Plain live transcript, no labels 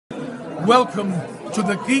Welcome to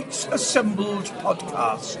the Geeks Assembled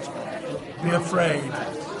podcast. Be afraid.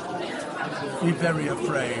 Be very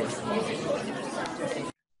afraid.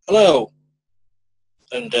 Hello,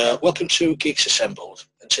 and welcome to Geeks Assembled.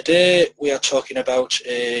 And today we are talking about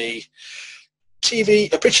a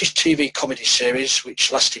British TV comedy series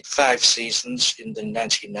which lasted 5 seasons in the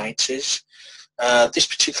 1990s. This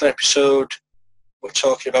particular episode we're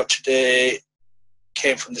talking about today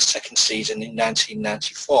came from the second season in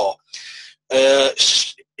 1994.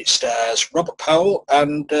 It stars Robert Powell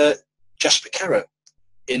and Jasper Carrott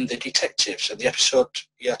in The Detectives, and the episode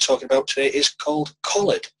we are talking about today is called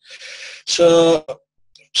Collared. So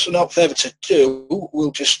without further ado,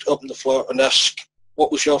 we'll just open the floor and ask,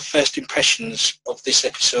 what was your first impressions of this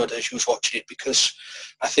episode as you was watching it? Because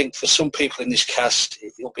I think for some people in this cast,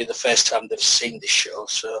 it'll be the first time they've seen this show.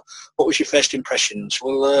 So what was your first impressions?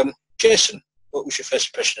 Well, Jason, what was your first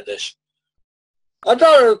impression of this? I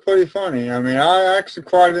thought it was pretty funny. I mean, I actually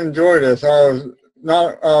quite enjoyed this. I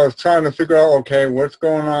was trying to figure out, okay, what's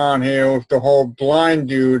going on here with the whole blind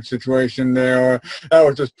dude situation there. That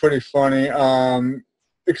was just pretty funny.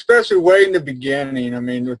 Especially way in the beginning. I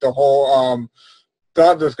mean, with the whole,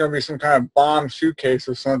 thought there was going to be some kind of bomb suitcase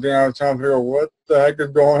or something. I was trying to figure out what the heck is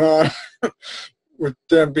going on with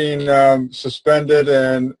them being suspended.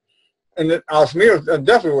 And I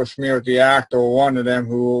definitely was familiar with the actor, one of them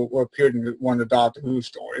who appeared in one of the Doctor Who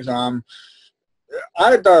stories. I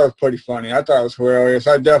thought it was pretty funny. I thought it was hilarious.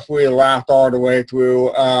 I definitely laughed all the way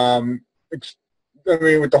through. I mean,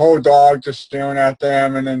 with the whole dog just staring at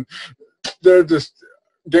them, and then they're just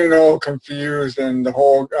getting all confused, and the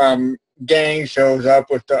whole gang shows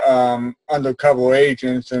up with the undercover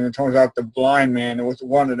agents, and it turns out the blind man was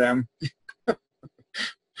one of them. That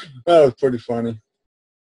was pretty funny.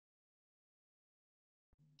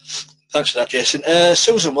 Thanks for that, Jason.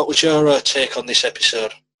 Susan, what was your take on this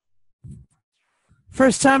episode?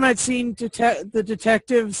 First time I'd seen The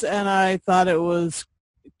Detectives, and I thought it was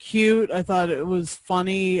cute. I thought it was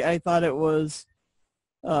funny. I thought it was,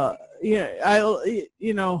 the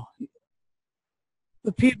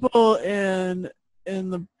people in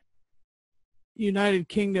the United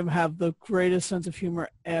Kingdom have the greatest sense of humor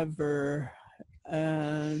ever.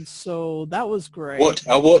 And so that was great.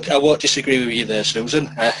 I won't disagree with you there, Susan.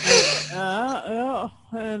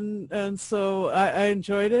 And so I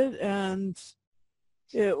enjoyed it, and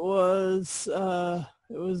it was a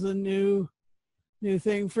new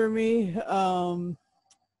thing for me.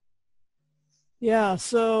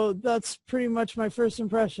 So that's pretty much my first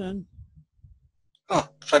impression. Oh,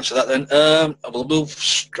 thanks for that then. I will move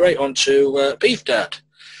straight on to Beef Dad.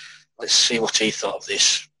 Let's see what he thought of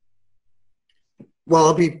this. Well,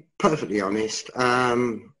 I'll be perfectly honest.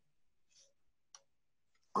 I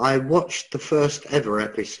watched the first ever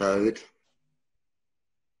episode,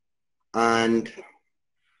 and to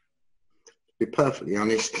be perfectly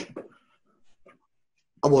honest,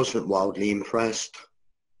 I wasn't wildly impressed.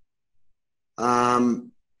 I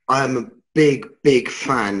am a big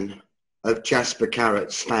fan of Jasper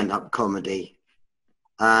Carrott's stand-up comedy,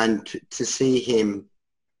 and to see him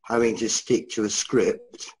having to stick to a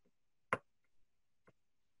script,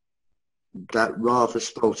 that rather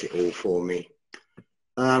spoilt it all for me.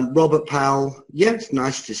 Robert Powell, it's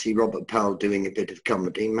nice to see Robert Powell doing a bit of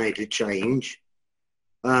comedy, made a change.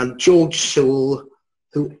 George Sewell,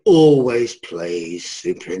 who always plays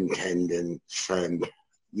Superintendent,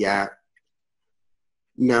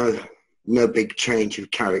 no big change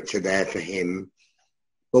of character there for him.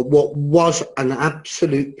 But what was an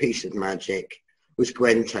absolute piece of magic was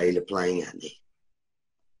Gwen Taylor playing Annie.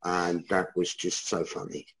 And that was just so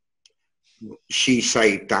funny. She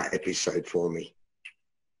saved that episode for me.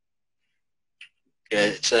 Yeah,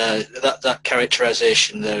 it's, that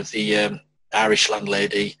characterisation there of the Irish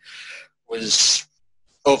landlady was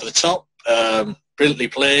over the top, brilliantly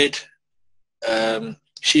played.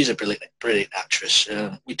 She's a brilliant actress.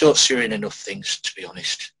 We don't see her in enough things, to be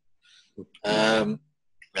honest.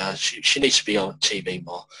 She needs to be on TV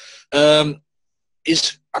more. I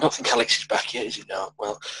don't think Alex is back yet, is he? No.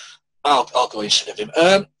 Well, I'll go instead of him.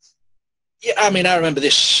 I mean, I remember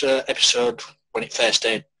this episode when it first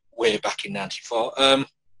aired way back in '94.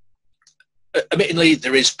 Admittedly,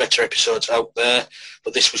 there is better episodes out there,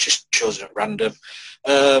 but this was just chosen at random.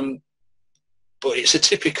 But it's a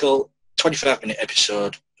typical 25-minute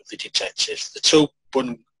episode of The Detectives. The two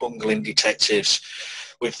bungling detectives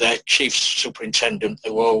with their chief superintendent,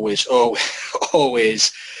 who always,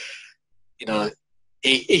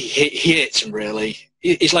 he hates them really.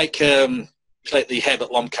 He's like the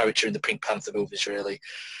Herbert Lom character in the Pink Panther movies, really.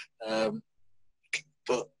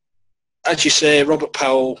 But as you say, Robert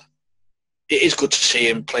Powell it is good to see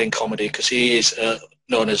him playing comedy because he is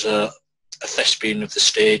known as a thespian of the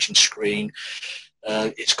stage and screen.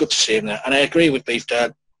 It's good to see him there. And I agree with Beef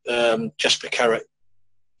Dad. Jasper Carrott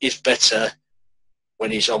is better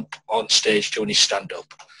when he's on stage doing his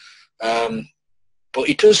stand-up. But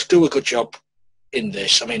he does do a good job in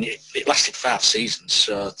this. I mean, it lasted 5 seasons,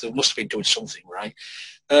 so they must have been doing something right.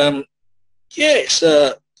 It's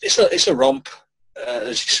a romp,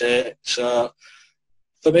 as you say. So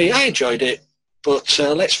for me, I enjoyed it. But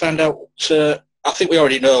let's find out. I think we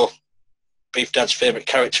already know Beef Dad's favourite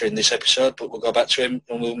character in this episode, but we'll go back to him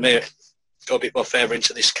and we'll maybe go a bit more further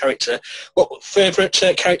into this character. What favourite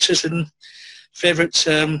characters and favourite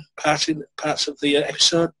parts of the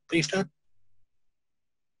episode, Beef Dad?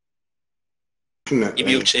 Definitely. You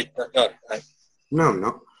muted. No, I'm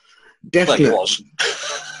not. Definitely. Well, he was.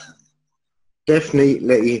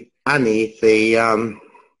 Definitely Annie, the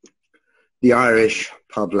Irish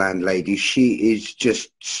pub landlady. She is just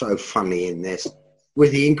so funny in this.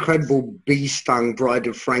 With the incredible bee-stung Bride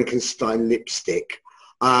of Frankenstein lipstick.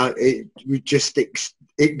 It was just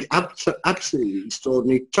absolutely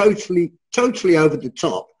extraordinary. Totally over the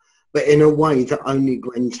top, but in a way that only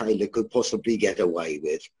Gwen Taylor could possibly get away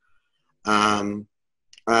with. And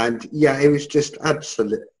yeah, it was just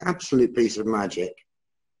absolute piece of magic.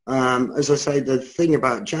 As I say, the thing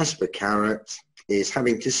about Jasper Carrott is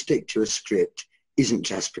having to stick to a script isn't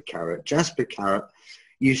Jasper Carrott. Jasper Carrott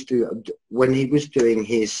used to, when he was doing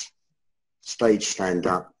his stage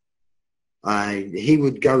stand-up, he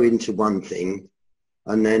would go into one thing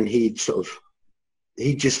and then he'd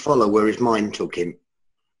just follow where his mind took him.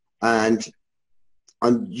 And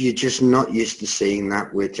you're just not used to seeing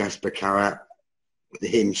that with Jasper Carrott,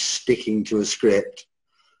 him sticking to a script.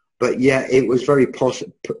 But yeah, it was very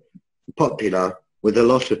popular with a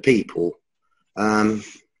lot of people. But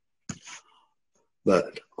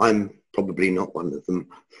I'm probably not one of them.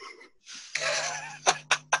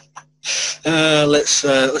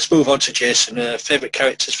 Let's move on to Jason. Favourite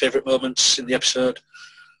characters, favourite moments in the episode?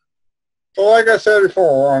 Well, like I said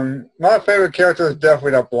before, my favorite character is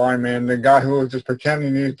definitely that blind man, the guy who was just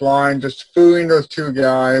pretending he's blind, just fooling those two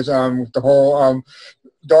guys with the whole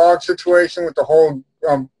dog situation, with the whole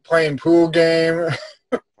playing pool game.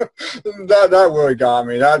 that really got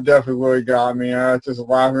me. That definitely really got me. Just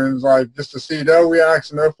laughing, like just to see their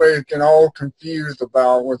reaction, their face getting all confused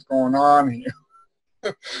about what's going on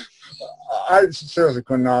here. I seriously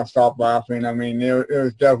could not stop laughing. I mean, it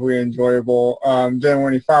was definitely enjoyable. Then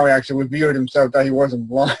when he finally actually revealed himself that he wasn't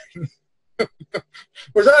blind,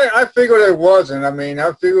 which I figured it wasn't. I mean,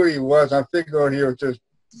 I figured he was. I figured he was just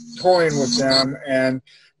toying with them.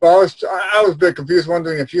 But I was a bit confused,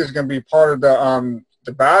 wondering if he was going to be part of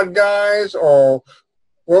the bad guys or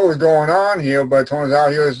what was going on here. But it turns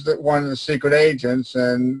out he was one of the secret agents.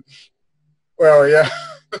 And well, yeah,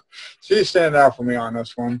 she stand out for me on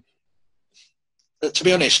this one. To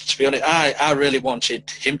be honest, I really wanted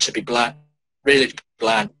him to be blind, really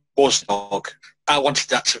blind, was dog. I wanted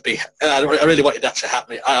that to be, I really wanted that to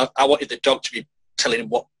happen. I wanted the dog to be telling him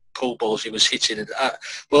what pool balls he was hitting,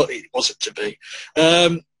 but it wasn't to be.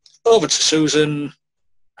 Over to Susan.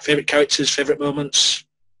 Favourite characters, favourite moments?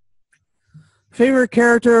 Favorite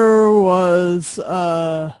character was,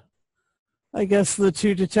 I guess the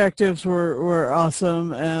two detectives were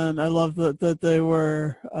awesome, and I love that they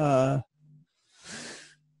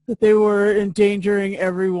were endangering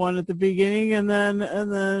everyone at the beginning and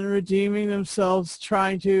then redeeming themselves,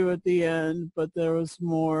 trying to at the end, but there was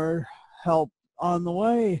more help on the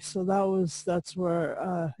way. So that's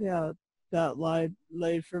where that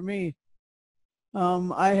laid for me.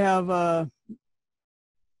 I have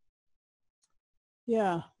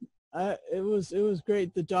it was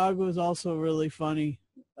great. The dog was also really funny.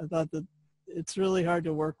 I thought that it's really hard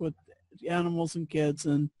to work with animals and kids,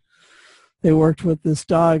 and they worked with this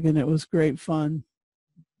dog, and it was great fun.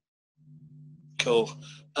 Cool.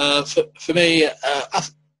 For me,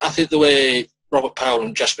 I think the way Robert Powell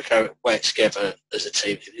and Jasper Carrott work together as a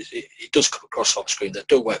team, it does come across on screen. They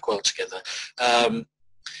do work well together.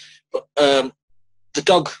 But the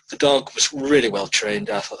dog was really well trained.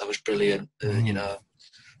 I thought that was brilliant. You know,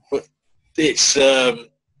 but it's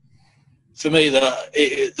for me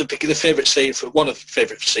the favourite scene, one of the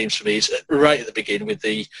favourite scenes for me is right at the beginning with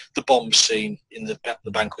the bomb scene in the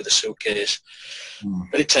bank with the suitcase. And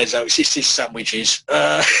it turns out it's his sandwiches.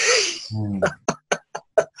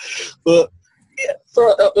 But yeah,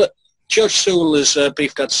 George Sewell, as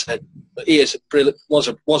Beef Dad said, he is was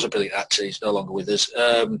a brilliant actor. He's no longer with us.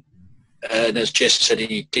 And as Jason said,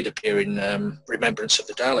 he did appear in Remembrance of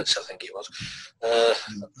the Daleks, I think it was,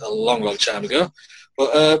 a long time ago.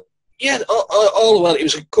 But yeah, all well. It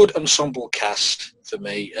was a good ensemble cast for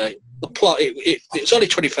me. The plot, it was only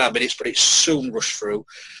 25 minutes, but it soon rushed through.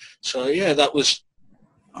 So yeah, that was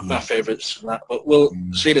my favourites. But we'll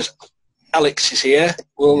see as Alex is here.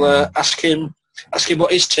 We'll ask him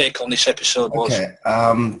what his take on this episode was. Okay.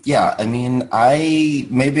 Yeah. I mean,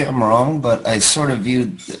 maybe I'm wrong, but I sort of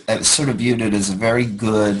viewed it as a very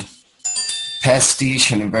good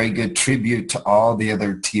pastiche and a very good tribute to all the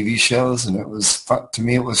other TV shows, and it was to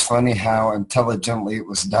me it was funny how intelligently it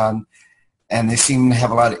was done, and they seemed to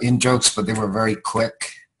have a lot of in-jokes, but they were very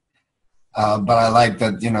quick. But I like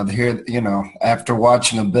that, after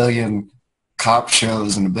watching a billion cop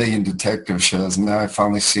shows and a billion detective shows, and now I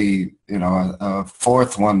finally see, a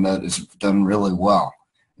fourth one that is done really well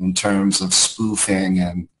in terms of spoofing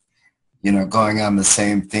and, going on the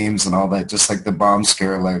same themes and all that, just like the bomb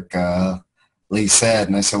scare, like Lee said.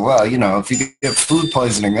 And I said, well, if you get food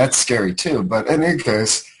poisoning, that's scary too. But in any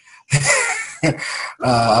case,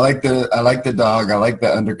 I like the dog. I like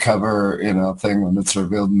the undercover, thing when it's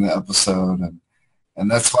revealed in the episode, and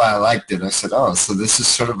that's why I liked it. I said, oh, so this is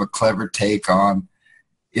sort of a clever take on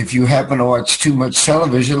if you happen to watch too much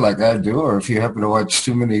television like I do, or if you happen to watch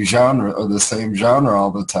too many genre or the same genre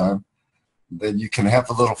all the time, then you can have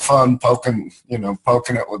a little fun poking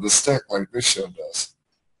it with a stick like this show does.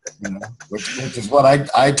 Which is what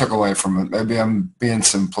I took away from it. Maybe I'm being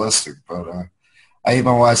simplistic, but I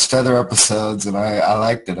even watched other episodes and I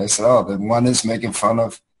liked it. I said, oh, then one is making fun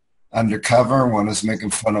of undercover, one is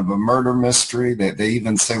making fun of a murder mystery. They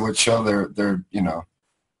even say what show they're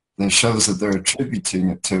the shows that they're attributing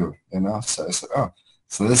it to. So I said, oh,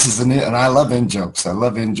 so this is the new, and I love in-jokes. I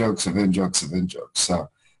love in-jokes of in-jokes of in-jokes. So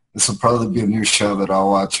this will probably be a new show that I'll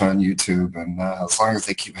watch on YouTube, and as long as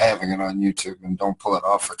they keep having it on YouTube and don't pull it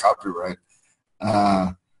off for copyright,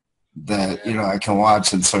 I can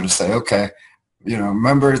watch and sort of say, okay,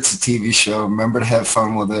 remember it's a TV show, remember to have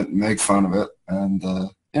fun with it, make fun of it, and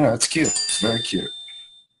it's cute. It's very cute.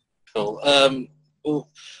 Cool.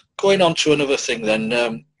 Well, going on to another thing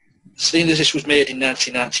then, seeing as this was made in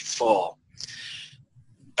 1994,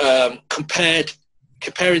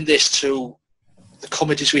 comparing this to the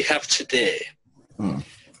comedies we have today, do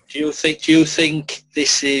you think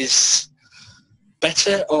this is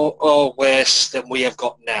better or worse than we have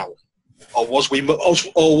got now, or were we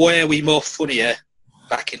more funnier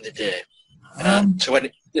back in the day? To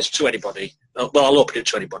anybody. Well, I'll open it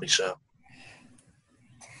to anybody. So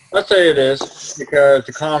I'd say it is, because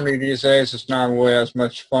the comedy these days is not really as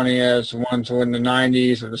much funny as the ones in the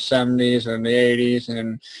 90s or the 70s and the 80s,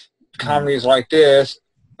 and comedies like this.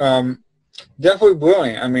 Definitely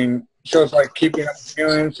brilliant. I mean, shows like Keeping Up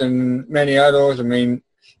Appearance and many others. I mean,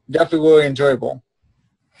 definitely really enjoyable.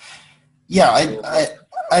 Yeah,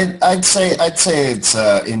 I'd say it's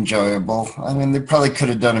enjoyable. I mean, they probably could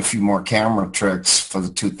have done a few more camera tricks for the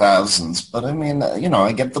 2000s, but I mean,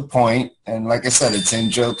 I get the point. And like I said, it's in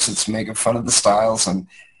jokes. It's making fun of the styles, and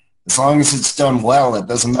as long as it's done well, it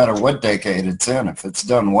doesn't matter what decade it's in. If it's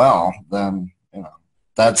done well, then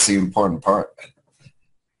that's the important part.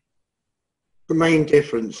 The main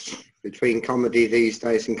difference between comedy these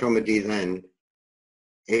days and comedy then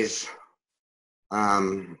is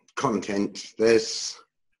content. There's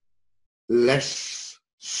a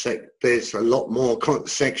lot more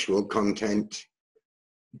sexual content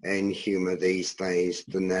in humour these days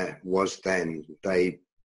than there was then. They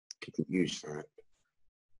didn't use that.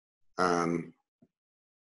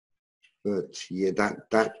 But yeah,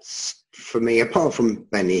 that's for me, apart from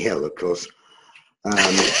Benny Hill, of course.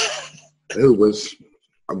 Who was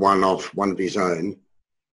one of his own.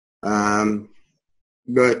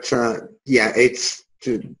 It's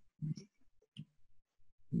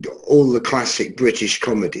all the classic British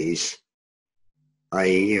comedies. I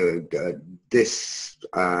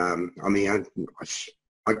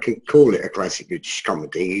can call it a classic British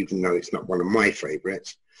comedy, even though it's not one of my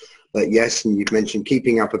favourites. But yes, and you've mentioned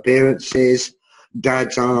Keeping Up Appearances,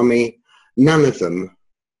 Dad's Army. None of them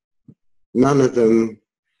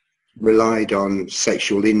relied on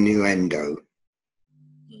sexual innuendo,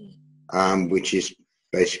 which is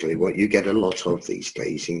basically what you get a lot of these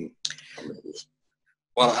days in comedies.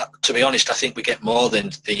 Well, to be honest, I think we get more than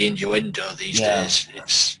the innuendo these days.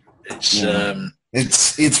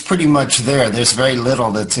 It's pretty much there. There's very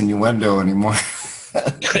little that's innuendo anymore.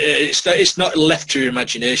 It's not left to your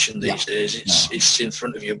imagination these days. It's in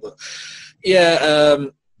front of you. But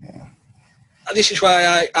this is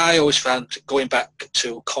why I always found going back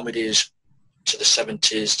to comedies to the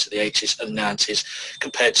 70s, to the 80s and 90s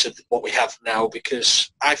compared to what we have now,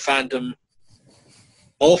 because I find them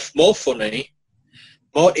more funny,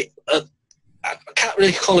 more I can't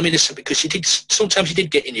really call him innocent because sometimes he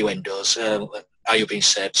did get innuendos, like, are you being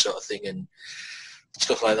said sort of thing and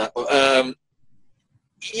stuff like that. But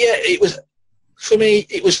yeah, it was, for me,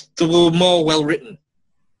 they were more well written.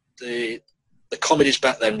 The comedies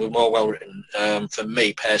back then were more well written, for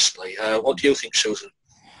me personally. What do you think, Susan?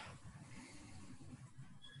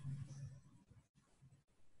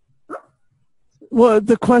 Well,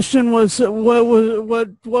 the question was, what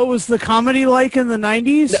was the comedy like in the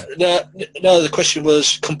 90s? No, the question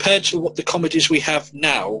was, compared to what the comedies we have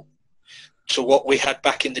now to what we had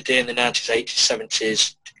back in the day in the 90s,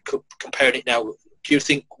 80s, 70s, comparing it now, do you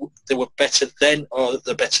think they were better then or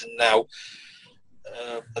they're better now?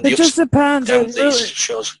 It just depends. It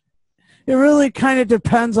really kind of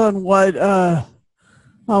depends on what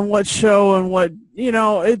show and what,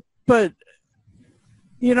 but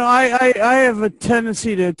I have a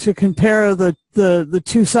tendency to compare the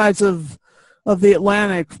two sides of the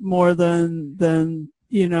Atlantic more than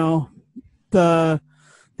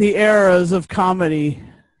the eras of comedy.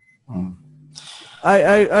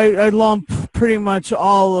 I lump pretty much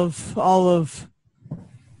all of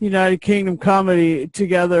United Kingdom comedy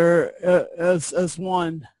together as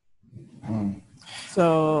one.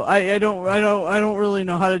 So I don't really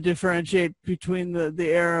know how to differentiate between the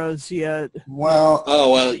eras yet.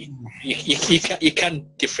 Well, you can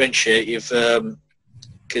differentiate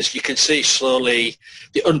because you can see slowly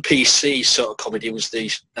the un-PC sort of comedy was the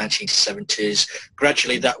 1970s.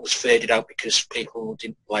 Gradually that was faded out because people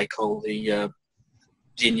didn't like all the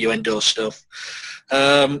innuendo stuff.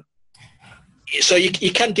 So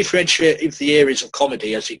you can differentiate if the areas of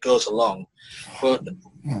comedy as it goes along, but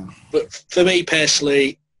for me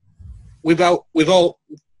personally, we've all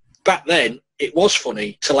back then it was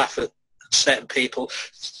funny to laugh at certain people,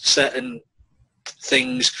 certain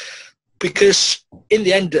things, because in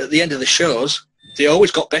the end, at the end of the shows, they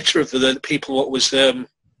always got better of the people what was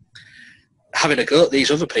having a go at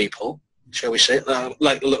these other people, shall we say,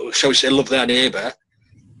 love their neighbour.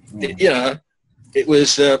 It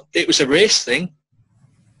was a race thing,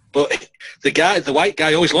 but the white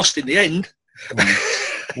guy always lost in the end.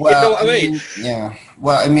 Well, you know what I mean? Yeah.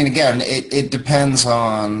 Well, I mean, again, it depends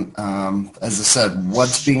on, as I said,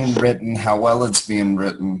 what's being written, how well it's being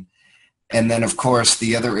written. And then, of course,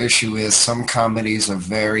 the other issue is some comedies are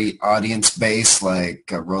very audience-based, like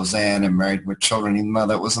Roseanne and Married with Children, even though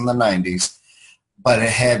that was in the 90s. But it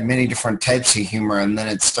had many different types of humor, and then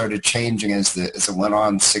it started changing as it went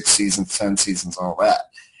on, 6 seasons, 10 seasons, all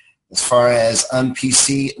that. As far as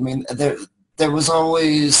un-PC, I mean, there was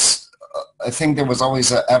always, I think there was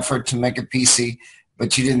always an effort to make it PC,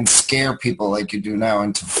 but you didn't scare people like you do now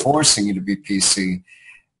into forcing you to be PC.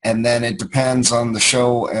 And then it depends on the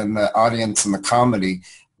show and the audience and the comedy.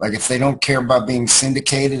 Like if they don't care about being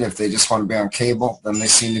syndicated, if they just want to be on cable, then they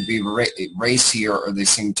seem to be racier, or they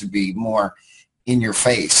seem to be more in your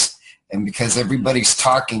face. And because everybody's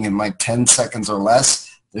talking in like 10 seconds or less,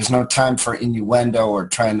 there's no time for innuendo or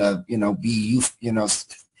trying to,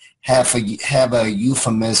 have a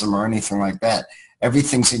euphemism or anything like that.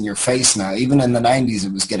 Everything's in your face now. Even in the 90s,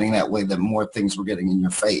 it was getting that way, that more things were getting in your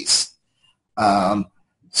face.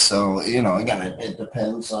 So, again, it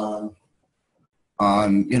depends on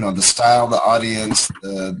the style, the audience,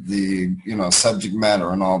 the subject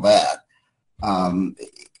matter and all that.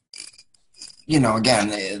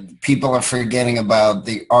 Again, people are forgetting about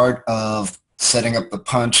the art of setting up the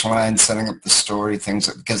punchline, setting up the story, things,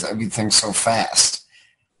 because everything's so fast.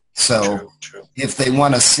 So true. If they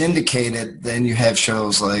want to syndicate it, then you have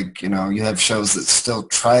shows like, you have shows that still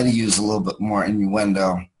try to use a little bit more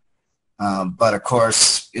innuendo. But of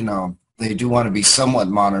course, they do want to be somewhat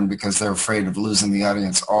modern because they're afraid of losing the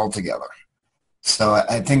audience altogether. So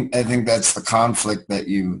I think that's the conflict that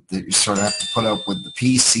you sort of have to put up with the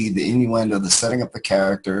PC, the innuendo, the setting up the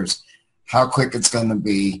characters, how quick it's going to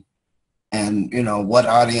be, and what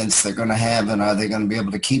audience they're going to have, and are they going to be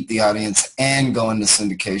able to keep the audience and go into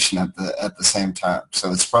syndication at the same time.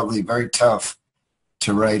 So it's probably very tough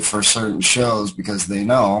to write for certain shows because they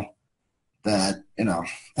know that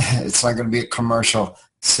it's not going to be a commercial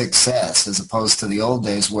success, as opposed to the old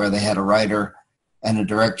days where they had a writer and a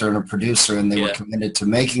director and a producer, and they were committed to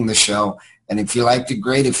making the show. And if you liked it,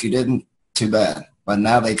 great. If you didn't, too bad. But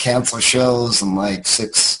now they cancel shows and like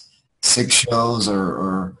six shows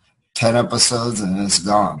or 10 episodes, and it's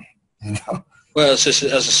gone. Well, as I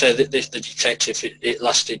said, the Detective, it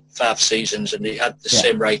lasted 5 seasons, and it had the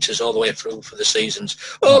same writers all the way through for the seasons.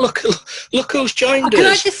 Oh, look who's joined us. Can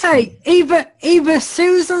I just say, either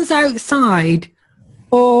Susan's outside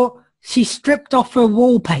or she stripped off her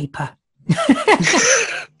wallpaper.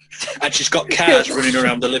 And she's got cars running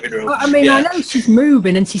around the living room. I mean, I know she's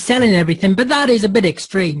moving and she's selling everything, but that is a bit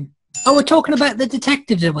extreme. Oh, we're talking about the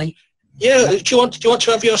detectives, are we? Yeah. Do you want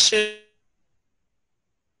to have your say?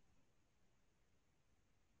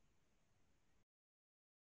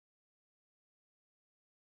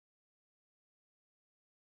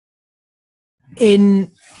 It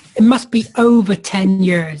must be over 10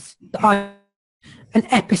 years, an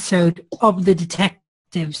episode of the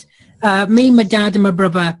detectives. Me, my dad and my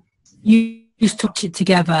brother used to watch it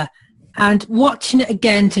together, and watching it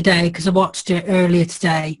again today, because I watched it earlier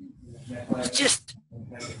today, was just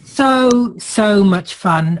so much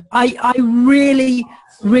fun. I really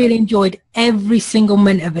enjoyed every single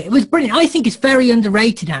minute of it. It was brilliant. I think it's very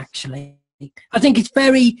underrated, actually. I think it's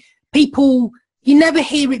very, people, you never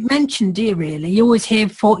hear it mentioned, do you, really? You always hear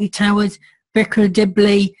 40 Towers, Vicar of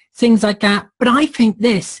Dibley, things like that. But I think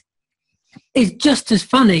this is just as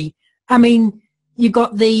funny. I mean, you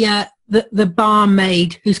got the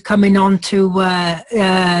barmaid who's coming on to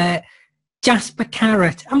Jasper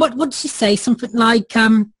Carrott. And what did she say? Something like,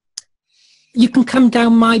 you can come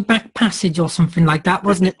down my back passage or something like that,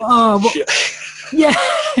 wasn't it? Oh, yeah.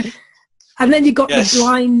 And then you got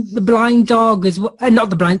the blind dog as well. Not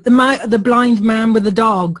the blind man with the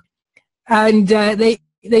dog, and they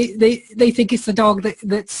think it's the dog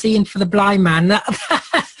that's seeing for the blind man.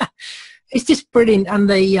 It's just brilliant, and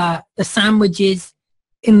the sandwiches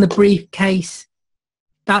in the briefcase.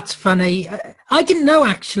 That's funny. I didn't know,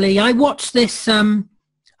 actually. I watched this. I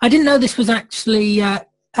didn't know this was actually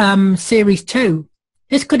series 2.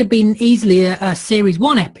 This could have been easily a series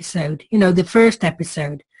 1 episode. You know, the first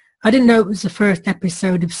episode. I didn't know it was the first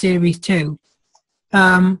episode of series 2.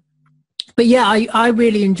 But yeah, I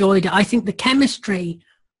really enjoyed it. I think the chemistry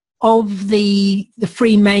of the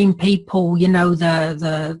three main people, you know,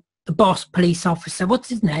 the boss police officer, what's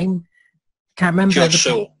his name? Can't remember. George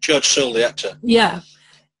Sewell, the actor. Yeah.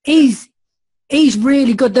 He's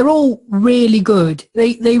really good. They're all really good.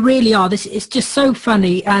 They really are. It's just so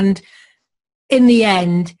funny. And in the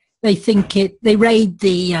end, they raid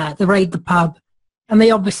the pub. And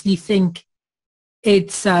they obviously think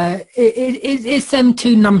it's them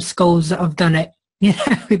two numbskulls that have done it. You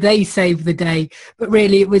know, they saved the day, but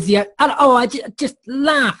really it was I just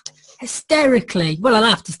laughed hysterically. Well, I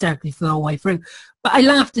laughed hysterically for the whole way through, but I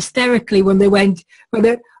laughed hysterically when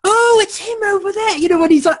oh, it's him over there. You know,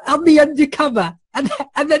 when he's on the undercover, and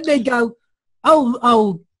then they go,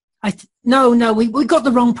 no, we got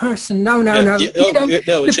the wrong person. No.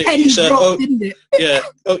 The penny dropped, didn't it? Yeah.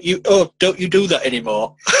 Don't you do that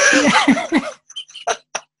anymore?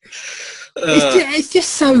 It's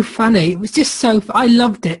just so funny. It was just so. I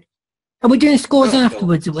loved it. Are we doing scores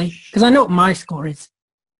afterwards? Are we? Because I know what my score is.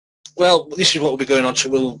 Well, this is what we'll be going on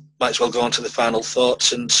to. Might as well go on to the final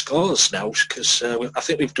thoughts and scores now, because I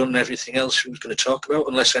think we've done everything else we was going to talk about,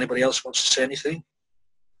 unless anybody else wants to say anything.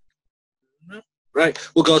 No? Right,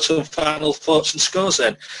 we'll go to final thoughts and scores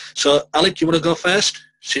then. So, Alec, do you want to go first?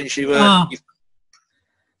 Since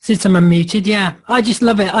since I'm unmuted, yeah. I just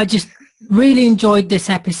love it. I just really enjoyed this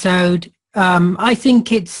episode. I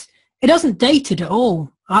think it doesn't date it at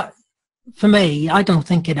all. For me, I don't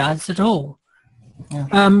think it has at all. Yeah.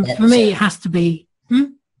 For me, it has to be.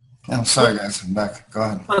 I'm sorry, guys. I'm back. Go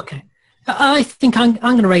ahead. Okay. I think I'm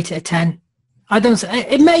going to rate it a 10.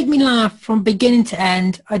 It made me laugh from beginning to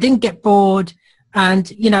end. I didn't get bored.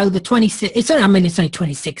 And, you know, the 26, it's only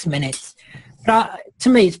 26 minutes. But to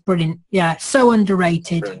me, it's brilliant. Yeah, so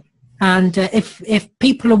underrated. Brilliant. And if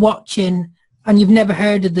people are watching and you've never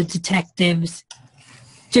heard of the detectives,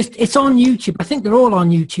 it's on YouTube. I think they're all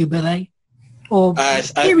on YouTube, are they? Or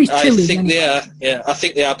series 2 I think they are. Yeah, I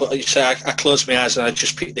think they are. But you say I closed my eyes and I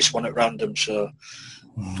just picked this one at random. So.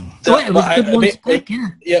 Admittedly,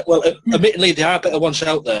 there are better ones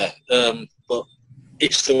out there. But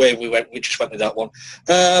it's the way we went. We just went with that one.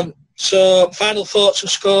 So, final thoughts and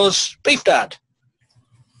scores. Beef Dad.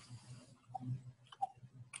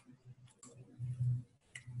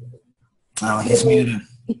 Oh, he's muted.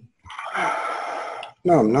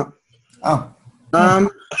 No, I'm not. Oh.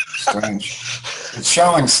 Strange. It's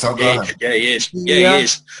showing still. Go ahead. Yeah, he is. Yeah,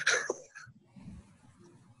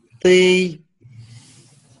 he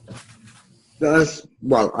is.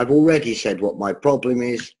 Well, I've already said what my problem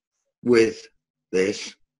is with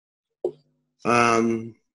this.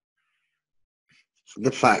 The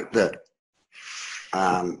fact that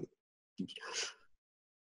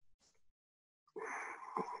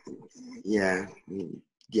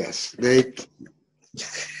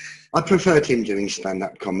I preferred him doing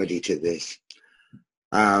stand-up comedy to this.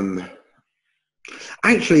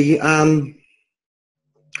 Actually,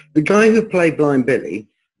 the guy who played Blind Billy,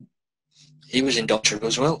 he was in Doctor Who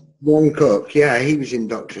as well. Ron Cook, yeah, he was in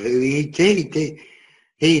Doctor Who. He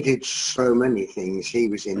did so many things. He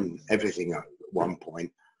was in everything at one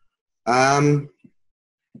point.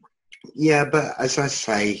 Yeah, but as I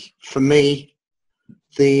say, for me,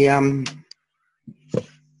 the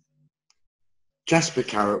Jasper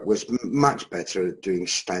Carrott was much better at doing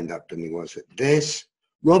stand-up than he was at this.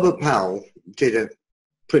 Robert Powell did a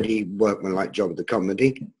pretty workmanlike job of the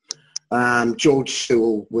comedy. George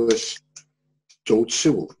Sewell was George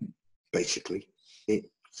Sewell, basically.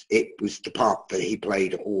 It was the part that he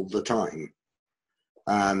played all the time.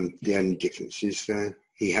 The only difference is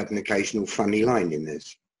he had an occasional funny line in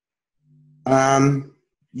this.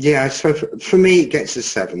 Yeah, so for me, it gets a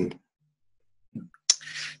 7.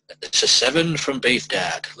 It's a 7 from Beef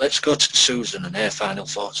Dad. Let's go to Susan and her final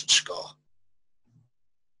thoughts and score.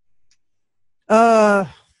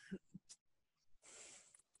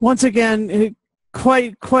 Once again,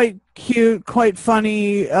 quite cute, quite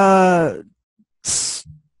funny,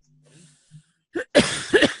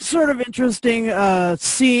 sort of interesting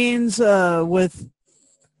scenes with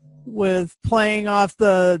playing off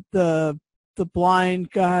the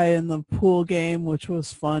blind guy in the pool game, which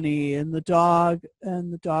was funny, and the dog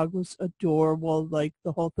was adorable. Like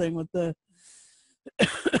the whole thing with the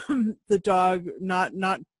the dog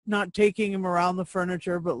not taking him around the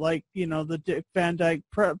furniture, but like, you know, the Dick Van Dyke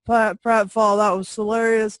pratfall, that was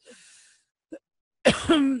hilarious.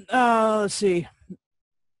 Let's see.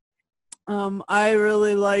 I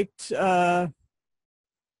really liked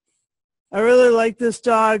this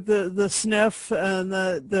dog, the sniff, and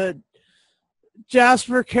the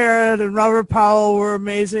Jasper, Carrott, and Robert Powell were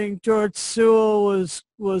amazing. George Sewell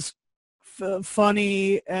was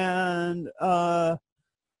funny, and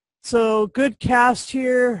so good cast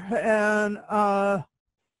here, and I'll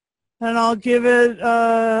give it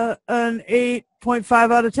an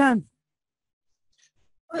 8.5 out of 10.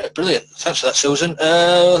 Right, brilliant. Thanks for that, Susan.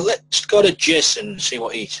 Let's go to Jason and see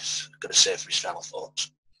what he's going to say for his final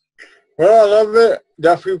thoughts. Well, I love it.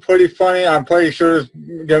 Definitely pretty funny. I'm pretty sure there's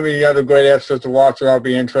going to be other great episodes to watch, so I'll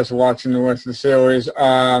be interested in watching the rest of the series.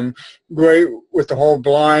 Great with the whole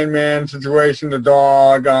blind man situation, the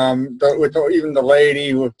dog, even the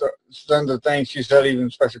lady with some of the things she said, even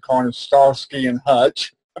especially calling him Starsky and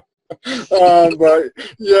Hutch. But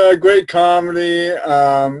yeah, great comedy.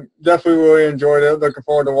 Definitely really enjoyed it. Looking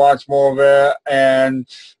forward to watch more of it. And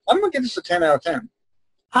I'm going to give this a 10 out of 10.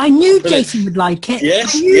 I knew Jason would like it.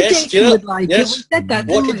 Yes, I knew Jason would like it. We said that,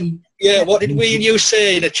 didn't we? Yeah, what did we and you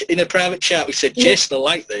say in a private chat? We said, Jason will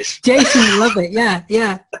like this. Jason will love it, yeah.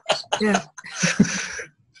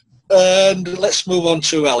 And let's move on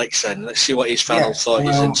to Alex then. Let's see what his final thought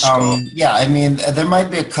is in score. Yeah, I mean, there might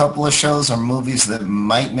be a couple of shows or movies that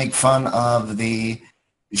might make fun of the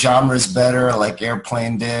genres better, like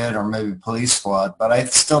Airplane did, or maybe Police Squad, but I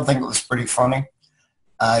still think it was pretty funny.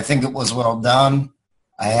 I think it was well done.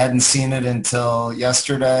 I hadn't seen it until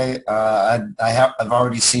yesterday. I've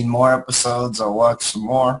already seen more episodes. I'll watch some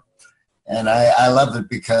more. And I love it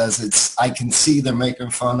because I can see they're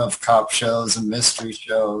making fun of cop shows and mystery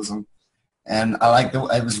shows. And I like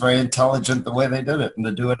it was very intelligent the way they did it. And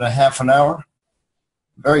to do it in a half an hour,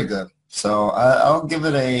 very good. So I'll give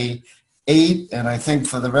it a 8. And I think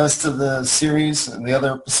for the rest of the series and the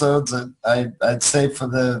other episodes, I'd say for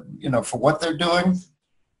for what they're doing,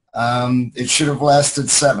 it should have lasted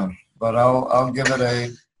 7, but I'll give it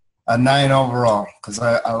a 9 overall because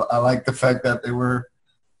I like the fact that they were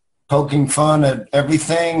poking fun at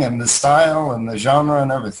everything and the style and the genre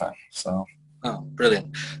and everything. So. Oh,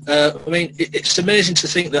 brilliant! I mean, it's amazing to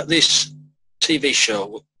think that this TV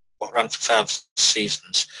show, what ran for 5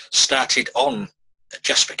 seasons, started on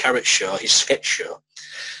Jasper Carrott's show, his sketch show.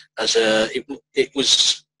 As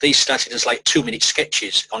these started as like 2-minute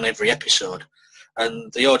sketches on every episode.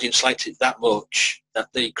 And the audience liked it that much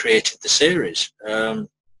that they created the series.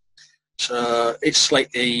 So it's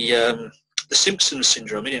like the Simpsons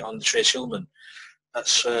syndrome, isn't it, on the Trace Ullman?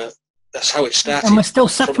 That's how it started. And we're still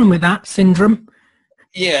suffering with that syndrome.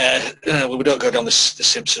 Yeah, we don't go down the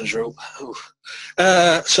Simpsons route.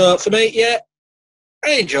 So for me, yeah,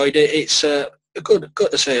 I enjoyed it. It's a good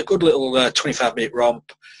little 25-minute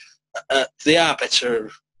romp. They are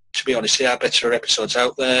better. To be honest, there are better episodes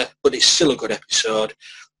out there, but it's still a good episode.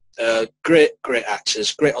 Great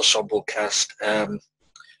actors, great ensemble cast. I'm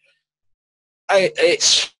not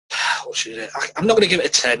going to give it a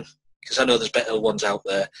 10 because I know there's better ones out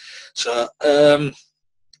there. So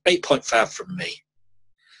 8.5 from me.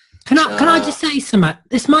 Can I just say something?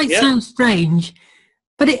 This might sound strange,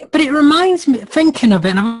 but it reminds me, thinking of it,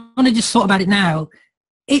 and I want to just thought about it now.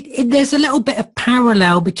 There's a little bit of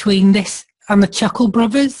parallel between this and the Chuckle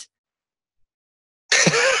Brothers.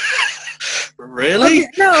 Really?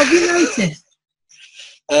 Have you noticed?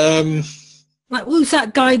 Like, who's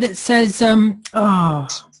that guy that says, the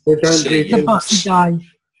bossy guy?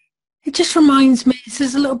 It just reminds me,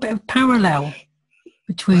 there's a little bit of parallel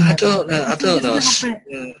between I them. I don't know.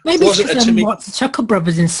 Maybe it's because I haven't watched the Chuckle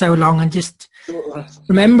Brothers in so long and just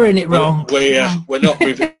remembering it wrong. We're not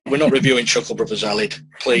reviewing Chuckle Brothers, Alid.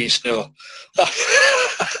 Please, no.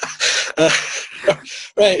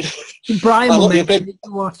 Right. Brian will make it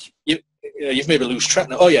to watch. You've made me lose track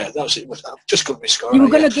now. Oh yeah, that was it. I've just got my score. You were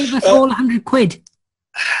going to give us all 100 quid.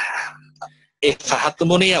 If I had the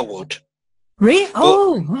money, I would. Really?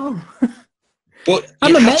 Oh. But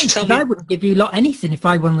I'm amazed. I wouldn't give you anything if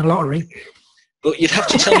I won the lottery. But you'd have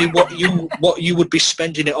to tell me what you would be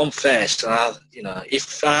spending it on first. And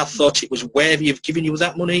if I thought it was worthy of giving you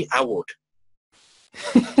that money, I would.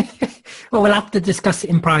 Well, we'll have to discuss it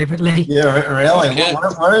in privately. Yeah, really. Yeah.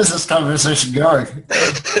 Where is this conversation going?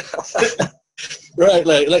 Right,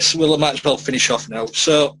 we'll might as well finish off now.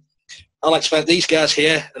 So I'd like to thank these guys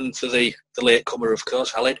here, and for the latecomer, of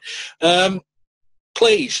course, Alid.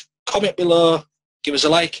 Please comment below, give us a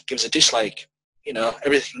like, give us a dislike.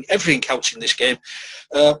 Everything counts in this game.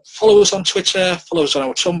 Follow us on Twitter, follow us on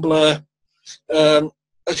our Tumblr.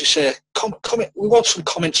 As you say, comment. We want some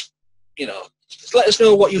comments. Let us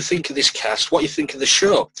know what you think of this cast, what you think of the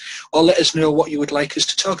show, or let us know what you would like us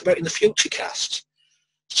to talk about in the future casts.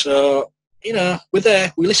 So, we're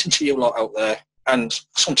there. We listen to you a lot out there, and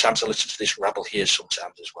sometimes I listen to this rabble here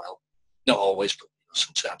sometimes as well. Not always, but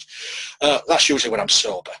sometimes. That's usually when I'm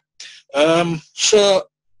sober. So,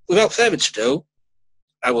 without further ado,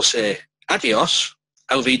 I will say adios,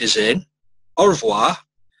 auf Wiedersehen, au revoir,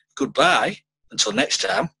 goodbye, until next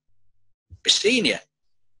time, bis seeing you.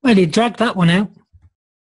 Well, you dragged that one out.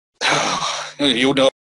 You know.